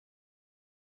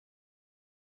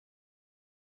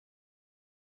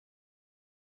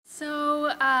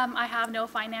I have no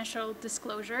financial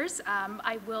disclosures.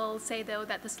 I will say, though,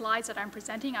 that the slides that I'm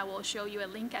presenting, I will show you a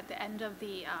link at the end of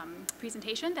the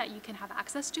presentation that you can have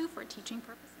access to for teaching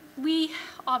purposes. We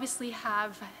obviously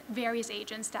have various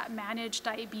agents that manage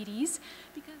diabetes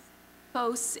because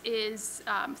glucose is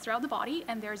throughout the body,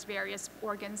 and there's various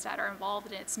organs that are involved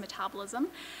in its metabolism.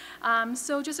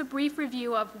 So just a brief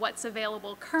review of what's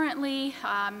available currently.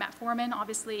 Metformin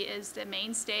obviously is the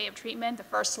mainstay of treatment, the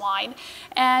first line,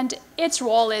 and its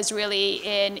role is really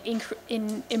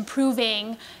in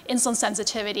improving insulin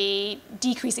sensitivity,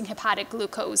 decreasing hepatic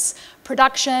glucose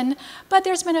production. But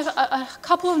there's been a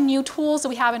couple of new tools that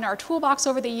we have in our toolbox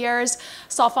over the years.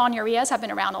 Sulfonylureas have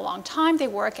been around a long time. They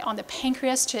work on the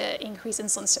pancreas to increase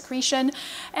insulin secretion.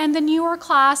 And the newer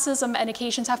classes of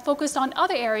medications have focused on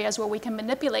other areas where we can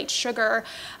manipulate sugar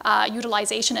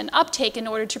utilization and uptake in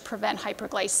order to prevent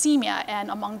hyperglycemia. And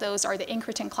among those are the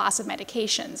incretin class of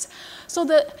medications. So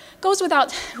it goes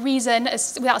without reason,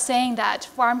 without saying, that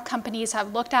pharma companies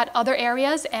have looked at other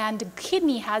areas, and the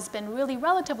kidney has been really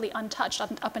relatively untouched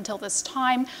up until this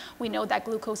time. We know that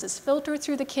glucose is filtered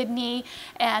through the kidney,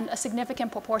 and a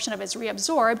significant proportion of it is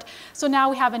reabsorbed. So now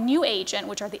we have a new agent,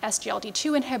 which are the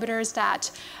SGLT-2 inhibitors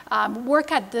that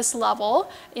work at this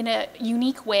level in a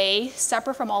unique way,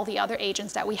 separate from all the other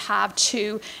agents that we have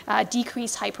to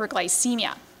decrease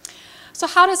hyperglycemia. So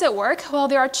how does it work? Well,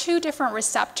 there are two different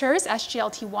receptors,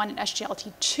 SGLT1 and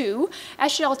SGLT2.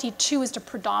 SGLT2 is the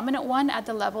predominant one at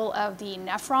the level of the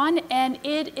nephron, and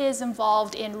it is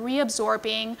involved in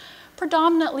reabsorbing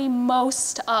predominantly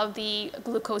most of the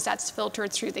glucose that's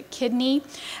filtered through the kidney.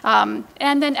 And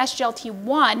then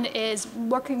SGLT1 is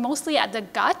working mostly at the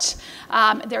gut.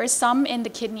 There is some in the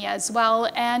kidney as well,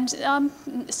 and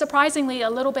surprisingly a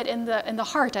little bit in the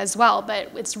heart as well,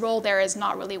 but its role there is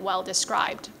not really well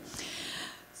described.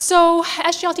 So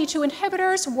SGLT2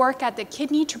 inhibitors work at the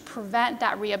kidney to prevent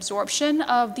that reabsorption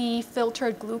of the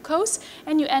filtered glucose,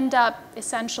 and you end up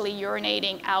essentially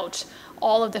urinating out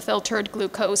all of the filtered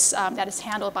glucose that is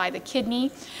handled by the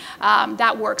kidney.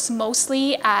 That works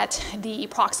mostly at the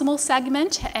proximal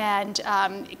segment, and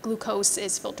glucose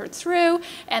is filtered through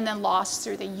and then lost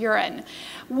through the urine.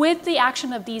 With the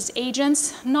action of these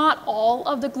agents, not all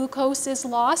of the glucose is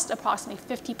lost.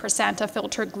 Approximately 50% of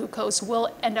filtered glucose will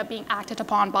end up being acted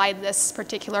upon by this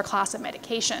particular class of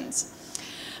medications.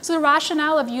 So the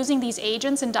rationale of using these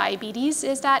agents in diabetes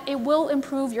is that it will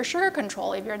improve your sugar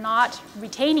control. If you're not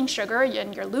retaining sugar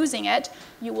and you're losing it,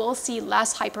 you will see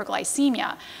less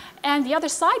hyperglycemia. And the other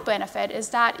side benefit is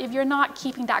that if you're not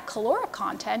keeping that caloric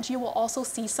content, you will also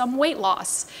see some weight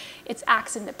loss. It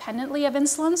acts independently of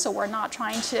insulin, so we're not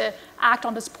trying to act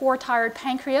on this poor, tired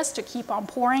pancreas to keep on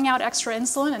pouring out extra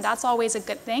insulin, and that's always a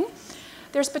good thing.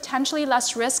 There's potentially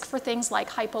less risk for things like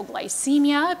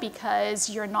hypoglycemia because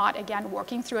you're not, again,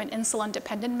 working through an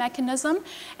insulin-dependent mechanism.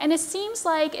 And it seems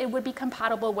like it would be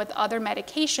compatible with other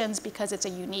medications because it's a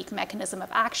unique mechanism of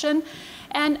action.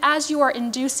 And as you are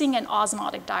inducing an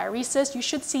osmotic diuresis, you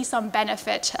should see some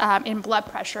benefit in blood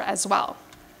pressure as well.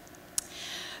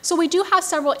 So we do have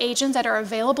several agents that are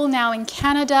available now in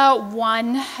Canada.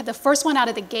 The first one out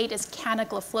of the gate is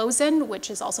canagliflozin,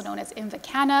 which is also known as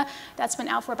Invokana. That's been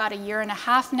out for about 1.5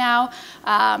 years now.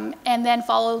 And then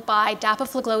followed by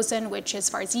dapagliflozin, which is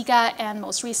Farxiga, and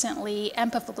most recently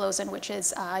empagliflozin, which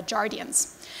is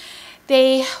Jardiance.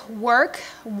 They work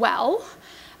well.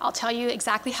 I'll tell you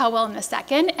exactly how well in a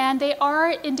second. And they are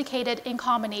indicated in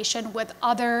combination with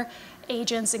other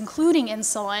agents, including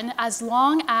insulin, as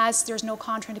long as there's no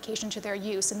contraindication to their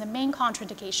use. And the main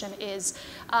contraindication is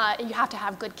you have to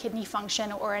have good kidney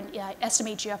function or an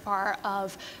estimated GFR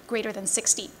of greater than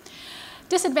 60.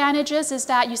 Disadvantages is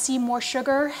that you see more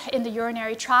sugar in the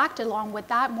urinary tract. Along with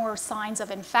that, more signs of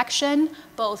infection,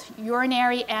 both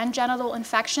urinary and genital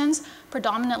infections,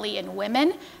 predominantly in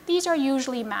women. These are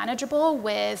usually manageable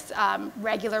with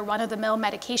regular run-of-the-mill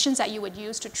medications that you would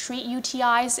use to treat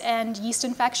UTIs and yeast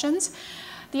infections.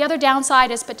 The other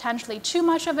downside is potentially too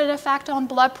much of an effect on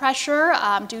blood pressure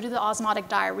due to the osmotic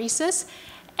diuresis.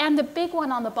 And the big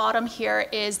one on the bottom here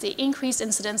is the increased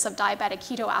incidence of diabetic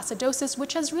ketoacidosis,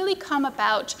 which has really come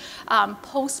about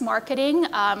post-marketing.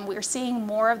 We're seeing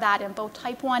more of that in both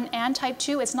type 1 and type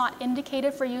 2. It's not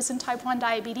indicated for use in type 1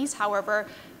 diabetes. However,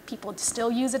 people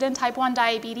still use it in type 1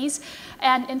 diabetes.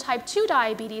 And in type 2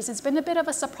 diabetes, it's been a bit of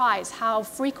a surprise how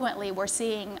frequently we're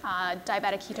seeing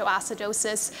diabetic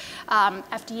ketoacidosis.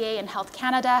 FDA and Health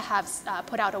Canada have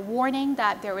put out a warning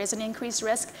that there is an increased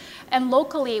risk. And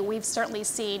locally, we've certainly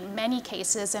seen many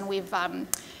cases, and we've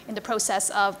in the process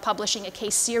of publishing a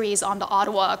case series on the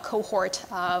Ottawa cohort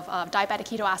of diabetic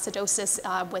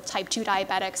ketoacidosis with type 2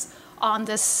 diabetics on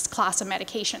this class of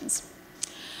medications.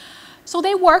 So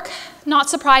they work, not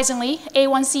surprisingly.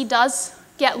 A1C does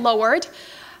get lowered.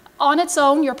 On its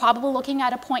own, you're probably looking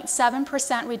at a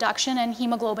 0.7% reduction in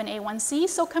hemoglobin A1C.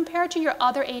 So compared to your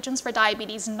other agents for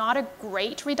diabetes, not a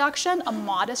great reduction, a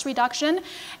modest reduction.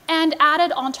 And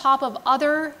added on top of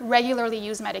other regularly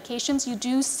used medications, you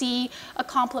do see a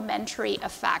complementary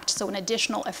effect, so an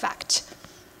additional effect.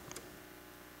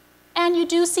 And you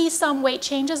do see some weight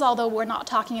changes, although we're not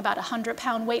talking about a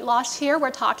 100-pound weight loss here.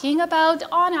 We're talking about,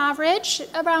 on average,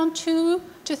 around 2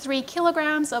 to 3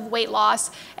 kilograms of weight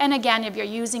loss. And again, if you're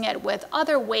using it with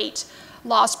other weight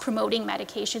loss promoting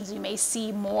medications, you may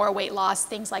see more weight loss,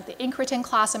 things like the incretin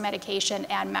class of medication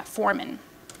and metformin.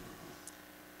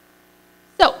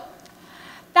 So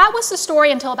that was the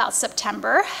story until about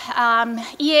September.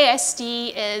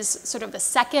 EASD is sort of the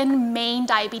second main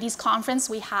diabetes conference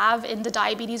we have in the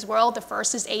diabetes world. The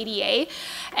first is ADA.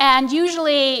 And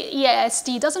usually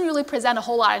EASD doesn't really present a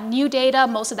whole lot of new data.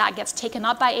 Most of that gets taken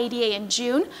up by ADA in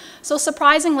June. So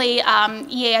surprisingly,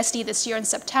 EASD this year in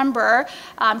September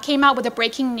came out with the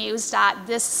breaking news that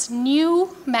this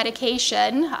new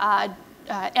medication,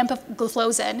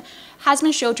 empagliflozin, has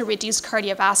been shown to reduce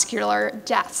cardiovascular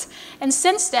deaths. And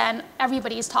since then,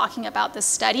 everybody's talking about this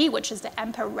study, which is the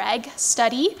EMPA-REG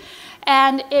study.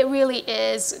 And it really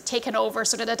is taken over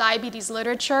sort of the diabetes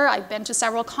literature. I've been to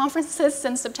several conferences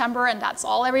since September, and that's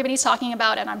all everybody's talking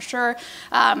about. And I'm sure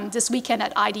this weekend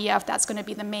at IDF, that's going to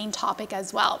be the main topic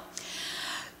as well.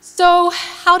 So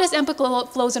how does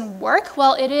empagliflozin work?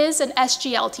 Well, it is an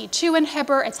SGLT-2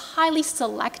 inhibitor. It's highly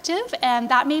selective, and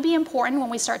that may be important when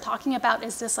we start talking about,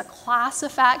 is this a class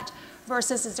effect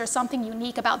versus is there something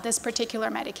unique about this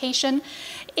particular medication?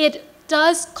 It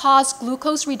does cause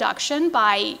glucose reduction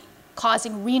by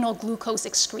causing renal glucose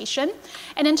excretion.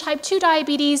 And in type 2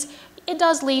 diabetes, it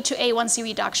does lead to A1C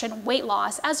reduction, weight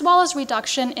loss, as well as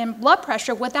reduction in blood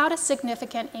pressure without a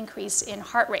significant increase in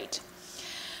heart rate.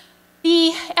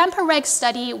 The EMPA-REG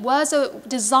study was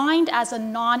designed as a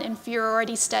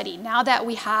non-inferiority study. Now that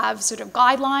we have sort of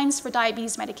guidelines for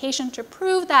diabetes medication to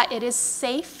prove that it is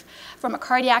safe from a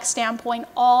cardiac standpoint,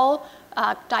 all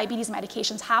diabetes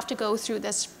medications have to go through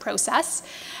this process,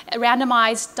 a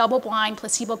randomized, double-blind,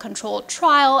 placebo-controlled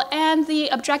trial, and the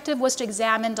objective was to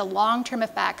examine the long-term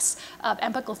effects of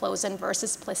empagliflozin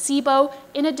versus placebo,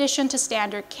 in addition to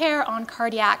standard care on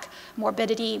cardiac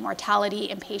morbidity, mortality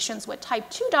in patients with type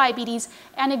 2 diabetes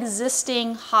and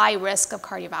existing high risk of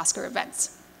cardiovascular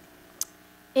events.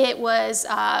 It was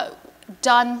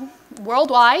done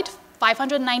worldwide,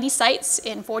 590 sites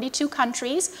in 42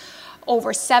 countries,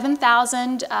 over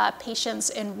 7,000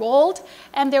 patients enrolled,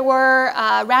 and they were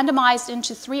randomized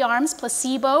into 3 arms,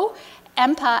 placebo,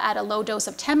 EMPA at a low dose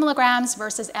of 10 milligrams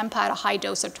versus EMPA at a high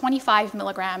dose of 25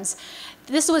 milligrams.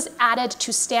 This was added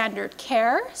to standard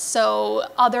care, so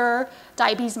other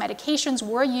diabetes medications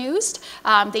were used.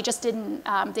 They just didn't,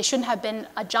 they shouldn't have been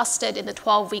adjusted in the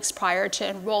 12 weeks prior to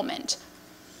enrollment.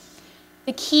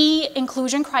 The key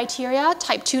inclusion criteria,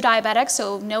 type 2 diabetics,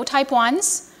 so no type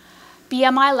 1s,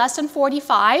 BMI less than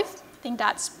 45, I think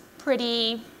that's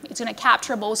pretty, it's going to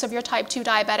capture most of your type 2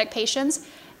 diabetic patients.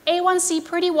 A1C,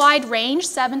 pretty wide range,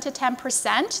 7 to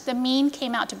 10%. The mean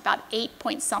came out to about 8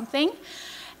 point something.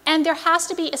 And there has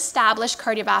to be established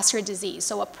cardiovascular disease,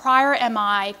 so a prior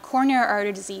MI, coronary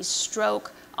artery disease,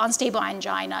 stroke, unstable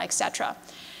angina, etc.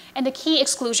 And the key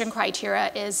exclusion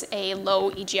criteria is a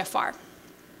low eGFR.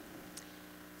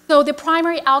 So the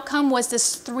primary outcome was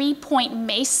this 3-point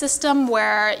MACE system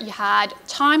where you had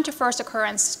time to first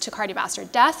occurrence to cardiovascular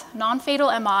death,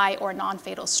 non-fatal MI, or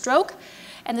non-fatal stroke.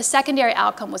 And the secondary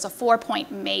outcome was a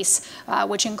 4-point MACE,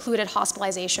 which included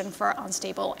hospitalization for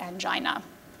unstable angina.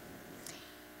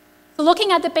 So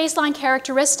looking at the baseline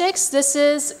characteristics, this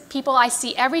is people I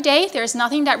see every day. There's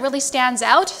nothing that really stands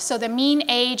out. So the mean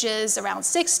age is around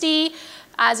 60.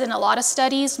 As in a lot of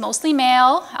studies, mostly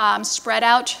male, spread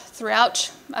out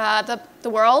throughout the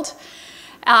world.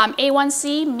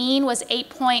 A1C mean was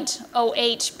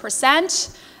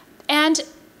 8.08%. And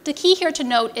the key here to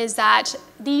note is that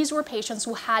these were patients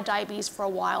who had diabetes for a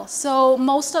while. So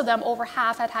most of them, over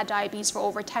half, had had diabetes for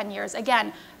over 10 years.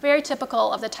 Again, very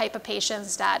typical of the type of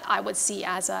patients that I would see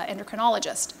as an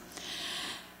endocrinologist.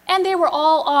 And they were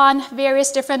all on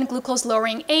various different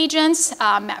glucose-lowering agents.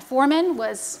 Metformin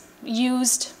was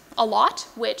used a lot,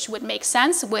 which would make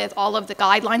sense with all of the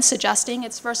guidelines suggesting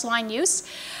its first-line use.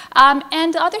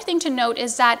 And the other thing to note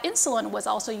is that insulin was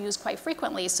also used quite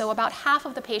frequently. So about half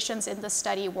of the patients in the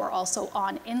study were also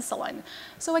on insulin.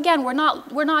 So again, we're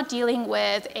not dealing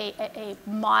with a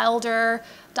milder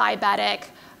diabetic,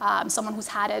 someone who's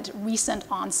had a recent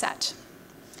onset.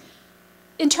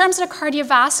 In terms of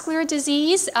cardiovascular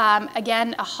disease,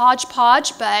 again, a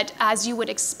hodgepodge, but as you would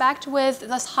expect with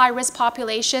this high-risk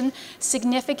population,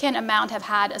 significant amount have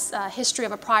had a history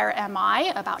of a prior MI,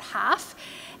 about half,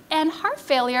 and heart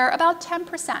failure, about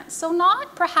 10%. So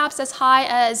not perhaps as high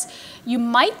as you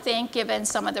might think given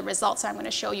some of the results I'm going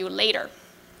to show you later.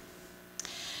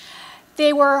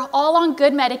 They were all on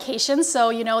good medications,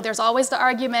 so there's always the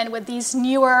argument with these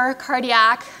newer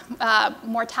cardiac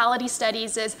mortality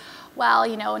studies is, well,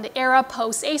 in the era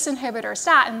post-ACE inhibitor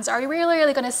statins, are you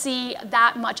really going to see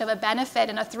that much of a benefit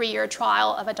in a 3-year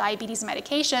trial of a diabetes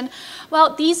medication?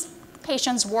 Well, these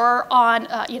patients were on,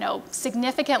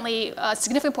 significant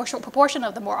proportion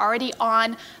of them were already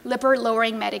on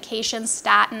lipid-lowering medications,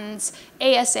 statins,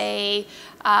 ASA,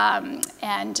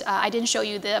 and I didn't show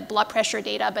you the blood pressure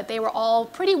data, but they were all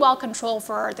pretty well controlled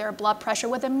for their blood pressure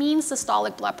with a mean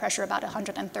systolic blood pressure about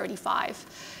 135.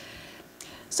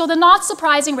 So the not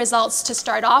surprising results to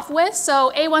start off with,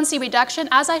 so A1C reduction,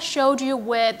 as I showed you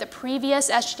with the previous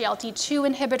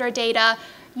SGLT-2 inhibitor data,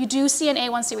 you do see an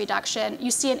A1C reduction. You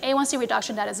see an A1C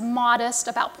reduction that is modest,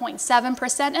 about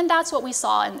 0.7%, and that's what we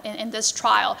saw in this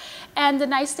trial. And the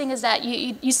nice thing is that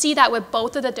you see that with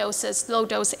both of the doses, low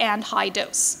dose and high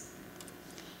dose.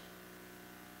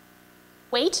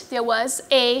 Weight, there was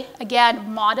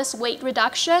again, modest weight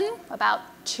reduction, about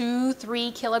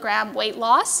 2-3 kilogram weight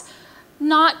loss.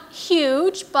 Not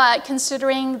huge, but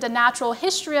considering the natural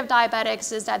history of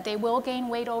diabetics is that they will gain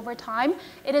weight over time,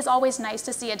 it is always nice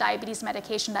to see a diabetes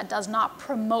medication that does not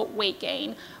promote weight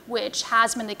gain, which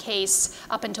has been the case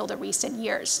up until the recent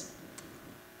years.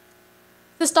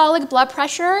 Systolic blood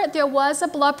pressure, there was a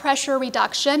blood pressure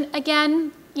reduction.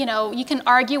 Again, you can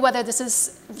argue whether this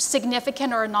is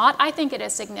significant or not. I think it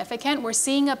is significant. We're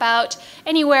seeing about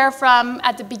anywhere from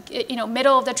at the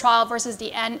middle of the trial versus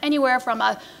the end, anywhere from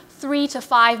a 3 to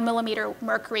 5 millimeter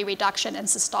mercury reduction in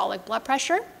systolic blood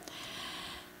pressure.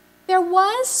 There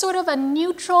was sort of a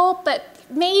neutral, but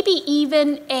maybe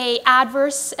even an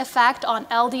adverse effect on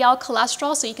LDL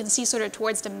cholesterol. So you can see sort of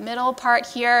towards the middle part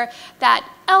here that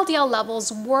LDL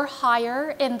levels were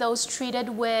higher in those treated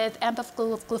with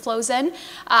empagliflozin.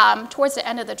 Towards the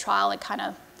end of the trial, it kind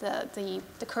of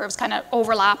the curves kind of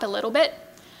overlap a little bit.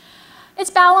 It's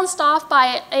balanced off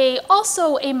by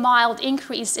also a mild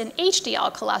increase in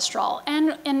HDL cholesterol.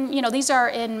 And these are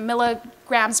in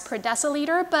milligrams per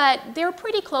deciliter, but they're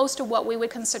pretty close to what we would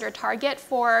consider target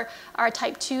for our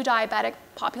type 2 diabetic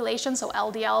population. So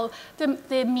LDL,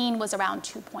 the mean was around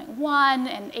 2.1,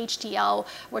 and HDL,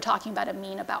 we're talking about a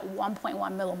mean about 1.1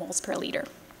 millimoles per liter.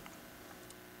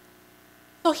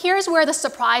 So here's where the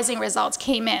surprising results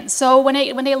came in. So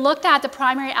when they looked at the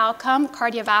primary outcome,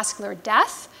 cardiovascular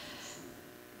death,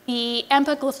 the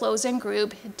empagliflozin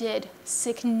group did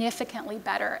significantly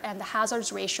better, and the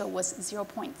hazards ratio was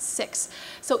 0.6.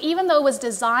 So even though it was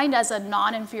designed as a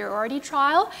non-inferiority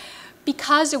trial,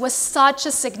 because there was such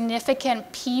a significant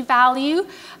p-value,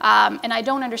 and I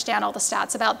don't understand all the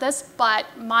stats about this, but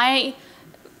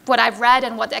what I've read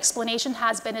and what the explanation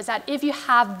has been is that if you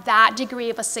have that degree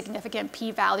of a significant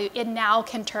p-value, it now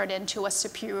can turn into a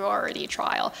superiority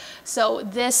trial. So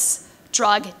this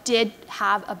drug did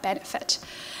have a benefit.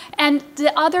 And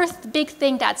the other big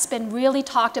thing that's been really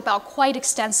talked about quite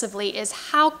extensively is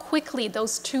how quickly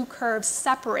those two curves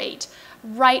separate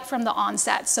right from the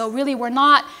onset. So really we're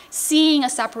not seeing a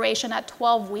separation at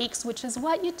 12 weeks, which is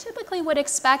what you typically would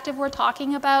expect if we're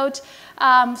talking about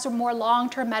some more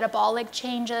long-term metabolic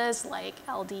changes like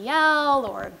LDL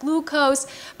or glucose.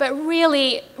 But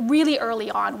really, really early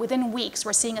on, within weeks,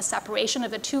 we're seeing a separation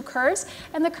of the two curves,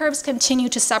 and the curves continue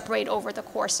to separate over the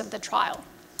course of the trial.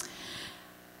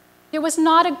 There was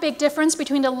not a big difference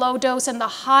between the low dose and the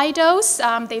high dose.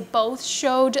 They both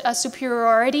showed a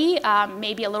superiority,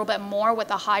 maybe a little bit more with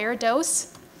a higher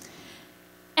dose.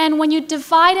 And when you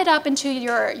divide it up into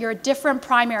your different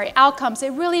primary outcomes,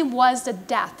 it really was the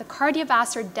death, the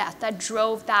cardiovascular death, that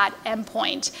drove that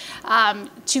endpoint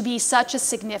to be such a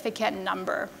significant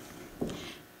number.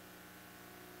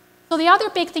 So the other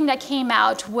big thing that came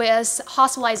out was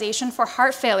hospitalization for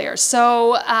heart failure.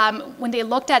 So when they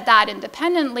looked at that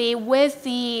independently with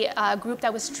the group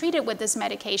that was treated with this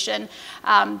medication,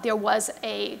 there was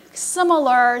a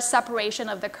similar separation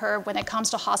of the curve when it comes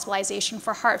to hospitalization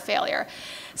for heart failure.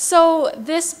 So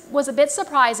this was a bit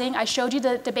surprising. I showed you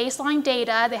the baseline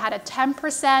data. They had a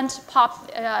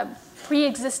 10%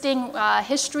 pre-existing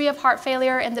history of heart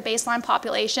failure in the baseline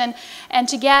population, and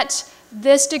to get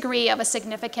this degree of a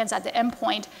significance at the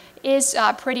endpoint is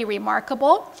pretty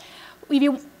remarkable. If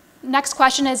you Next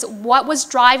question is, what was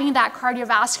driving that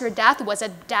cardiovascular death? Was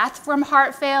it death from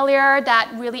heart failure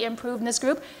that really improved in this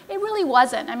group? It really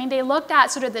wasn't. I mean, they looked at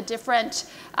sort of the different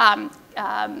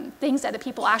things that the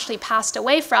people actually passed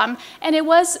away from, and it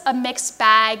was a mixed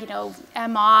bag, you know,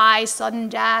 MI, sudden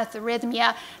death,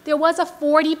 arrhythmia. There was a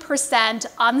 40%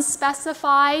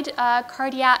 unspecified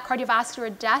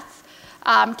cardiovascular death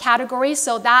category,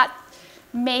 so that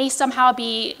may somehow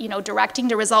be, you know, directing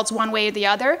the results one way or the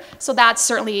other. So that's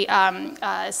certainly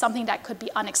something that could be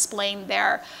unexplained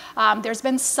there. There's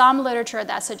been some literature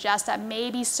that suggests that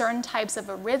maybe certain types of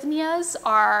arrhythmias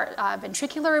are,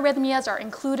 ventricular arrhythmias are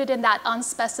included in that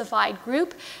unspecified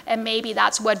group, and maybe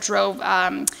that's what drove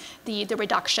the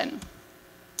reduction.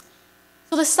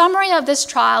 So the summary of this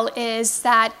trial is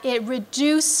that it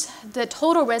reduced the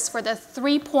total risk for the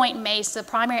 3-point MACE, the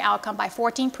primary outcome, by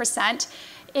 14%.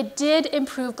 It did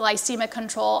improve glycemic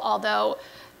control, although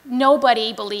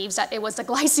nobody believes that it was the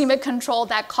glycemic control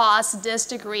that caused this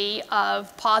degree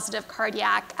of positive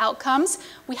cardiac outcomes.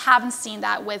 We haven't seen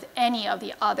that with any of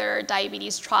the other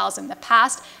diabetes trials in the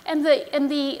past. And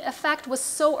the effect was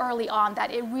so early on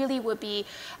that it really would be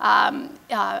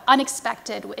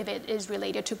unexpected if it is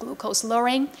related to glucose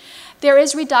lowering. There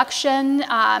is reduction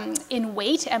in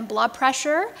weight and blood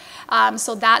pressure,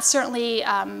 so that certainly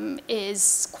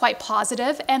is quite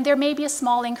positive. And there may be a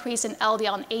small increase in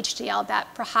LDL and HDL that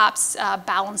perhaps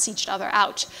balance each other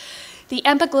out. The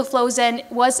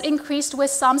empagliflozin was increased with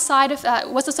some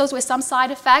was associated with some side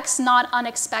effects, not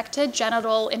unexpected,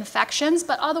 genital infections,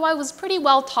 but otherwise was pretty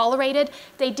well tolerated.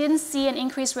 They didn't see an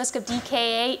increased risk of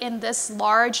DKA in this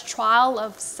large trial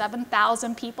of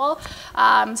 7,000 people.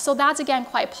 So that's again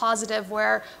quite positive,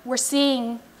 where we're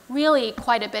seeing really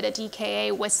quite a bit of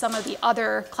DKA with some of the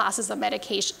other classes of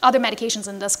medications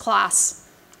in this class.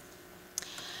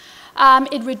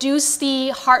 It reduced the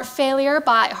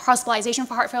hospitalization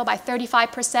for heart failure by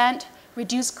 35%,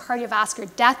 reduced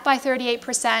cardiovascular death by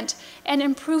 38%, and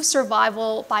improved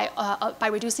survival by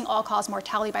reducing all-cause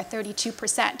mortality by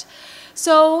 32%.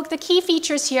 So the key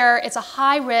features here, it's a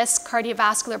high-risk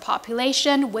cardiovascular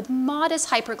population with modest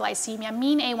hyperglycemia,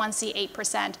 mean A1C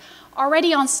 8%,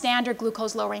 already on standard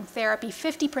glucose-lowering therapy,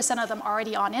 50% of them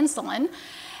already on insulin.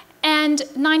 And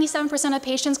 97% of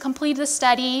patients completed the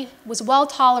study, was well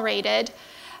tolerated,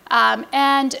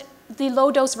 and the low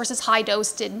dose versus high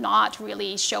dose did not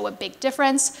really show a big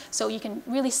difference. So you can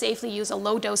really safely use a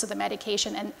low dose of the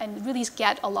medication and really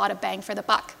get a lot of bang for the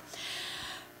buck.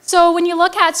 So when you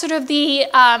look at sort of the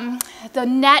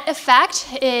net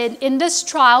effect in this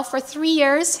trial for 3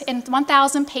 years in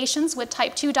 1,000 patients with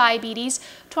type 2 diabetes,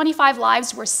 25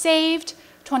 lives were saved,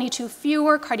 22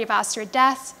 fewer cardiovascular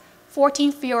deaths,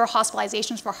 14 fewer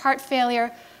hospitalizations for heart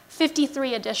failure,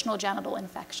 53 additional genital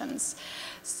infections.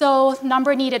 So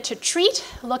number needed to treat,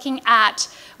 looking at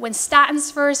when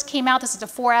statins first came out, this is the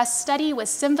 4S study with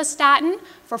simvastatin.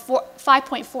 For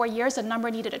 5.4 years, the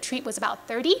number needed to treat was about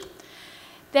 30.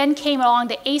 Then came along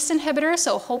the ACE inhibitor,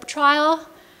 so HOPE trial.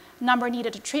 Number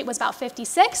needed to treat was about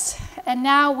 56. And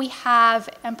now we have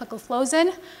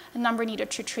empagliflozin. The number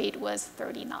needed to treat was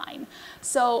 39.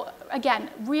 So again,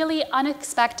 really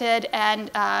unexpected and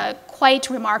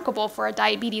quite remarkable for a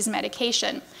diabetes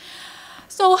medication.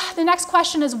 So the next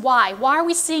question is why? Why are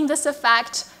we seeing this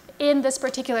effect in this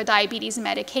particular diabetes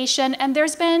medication? And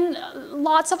there's been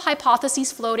lots of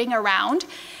hypotheses floating around.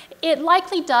 It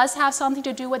likely does have something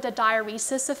to do with the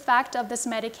diuresis effect of this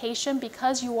medication,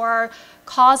 because you are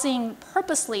causing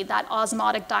purposely that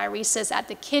osmotic diuresis at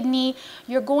the kidney.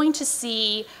 You're going to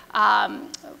see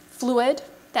fluid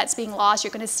that's being lost.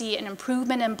 You're going to see an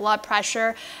improvement in blood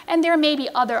pressure, and there may be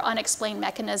other unexplained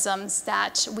mechanisms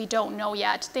that we don't know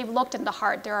yet. They've looked in the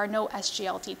heart. There are no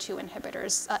SGLT-2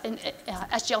 inhibitors,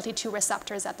 SGLT-2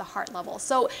 receptors at the heart level.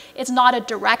 So it's not a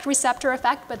direct receptor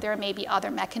effect, but there may be other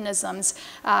mechanisms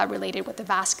related with the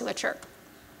vasculature.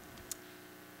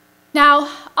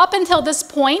 Now, up until this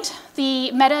point,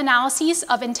 the meta-analyses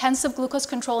of intensive glucose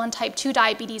control in type 2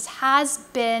 diabetes has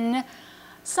been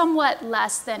somewhat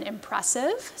less than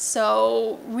impressive.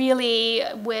 So really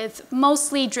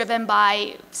mostly driven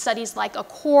by studies like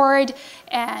ACCORD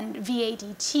and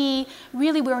VADT,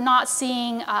 really we're not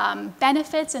seeing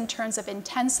benefits in terms of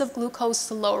intensive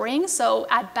glucose lowering. So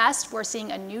at best, we're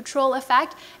seeing a neutral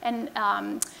effect.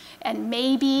 And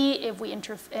maybe if we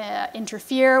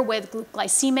interfere with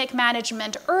glycemic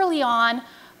management early on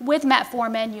with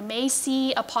metformin, you may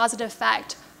see a positive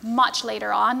effect much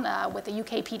later on. With the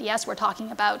UK PDS, we're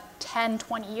talking about 10,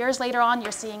 20 years later on,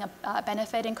 you're seeing a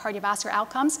benefit in cardiovascular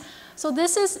outcomes. So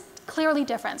this is clearly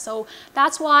different. So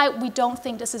that's why we don't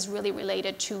think this is really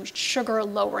related to sugar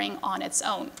lowering on its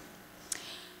own.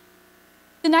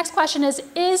 The next question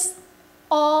is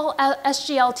all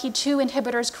SGLT-2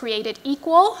 inhibitors created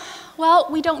equal? Well,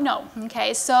 we don't know,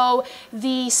 okay? So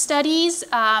the studies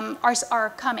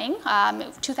are coming,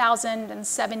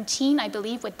 2017, I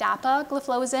believe, with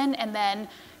dapagliflozin, and then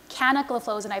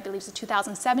canagliflozin, I believe, is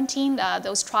 2017.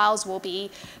 Those trials will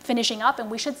be finishing up, and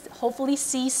we should hopefully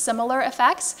see similar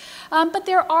effects. But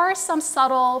there are some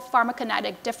subtle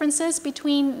pharmacokinetic differences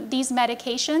between these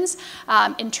medications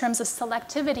in terms of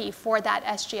selectivity for that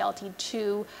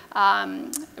SGLT2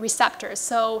 receptor.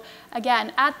 So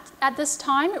again, at this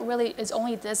time, it really is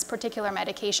only this particular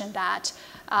medication that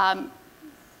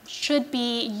should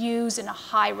be used in a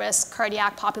high-risk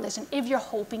cardiac population if you're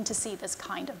hoping to see this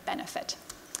kind of benefit.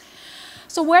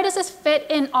 So where does this fit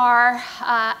in our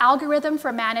algorithm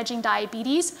for managing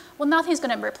diabetes? Well, nothing's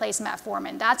going to replace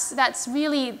metformin. That's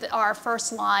really our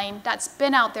first line that's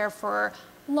been out there for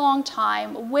a long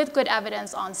time with good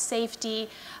evidence on safety.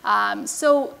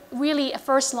 So really, a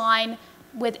first line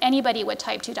with anybody with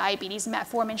type 2 diabetes,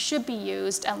 metformin should be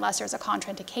used unless there's a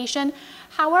contraindication.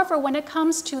 However, when it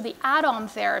comes to the add-on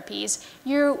therapies,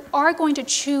 you are going to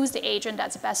choose the agent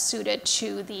that's best suited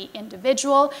to the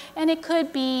individual, and it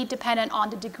could be dependent on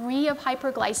the degree of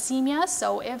hyperglycemia.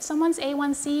 So if someone's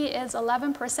A1C is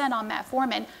 11% on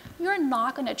metformin, you're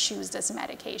not going to choose this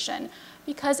medication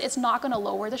because it's not going to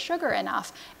lower the sugar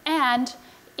enough. And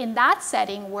in that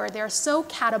setting where they're so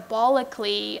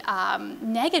catabolically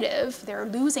negative, they're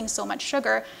losing so much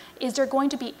sugar, is there going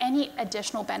to be any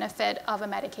additional benefit of a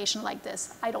medication like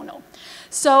this? I don't know.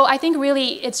 So I think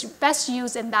really it's best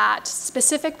used in that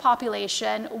specific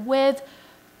population with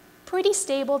pretty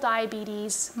stable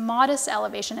diabetes, modest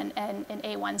elevation in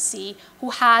A1C, who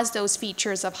has those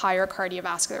features of higher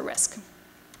cardiovascular risk.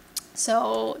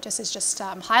 So this is just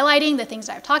highlighting the things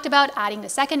that I've talked about, adding the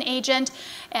second agent,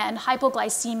 and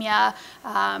hypoglycemia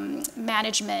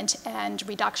management and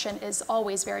reduction is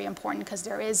always very important because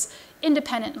there is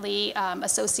independently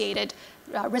associated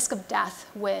risk of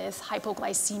death with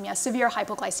hypoglycemia, severe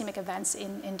hypoglycemic events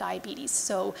in diabetes.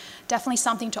 So definitely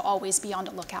something to always be on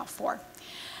the lookout for.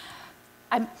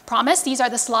 I promise these are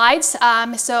the slides.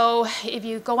 So if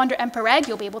you go under EMPA-REG,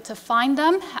 you'll be able to find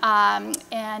them.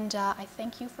 And I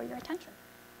thank you for your attention.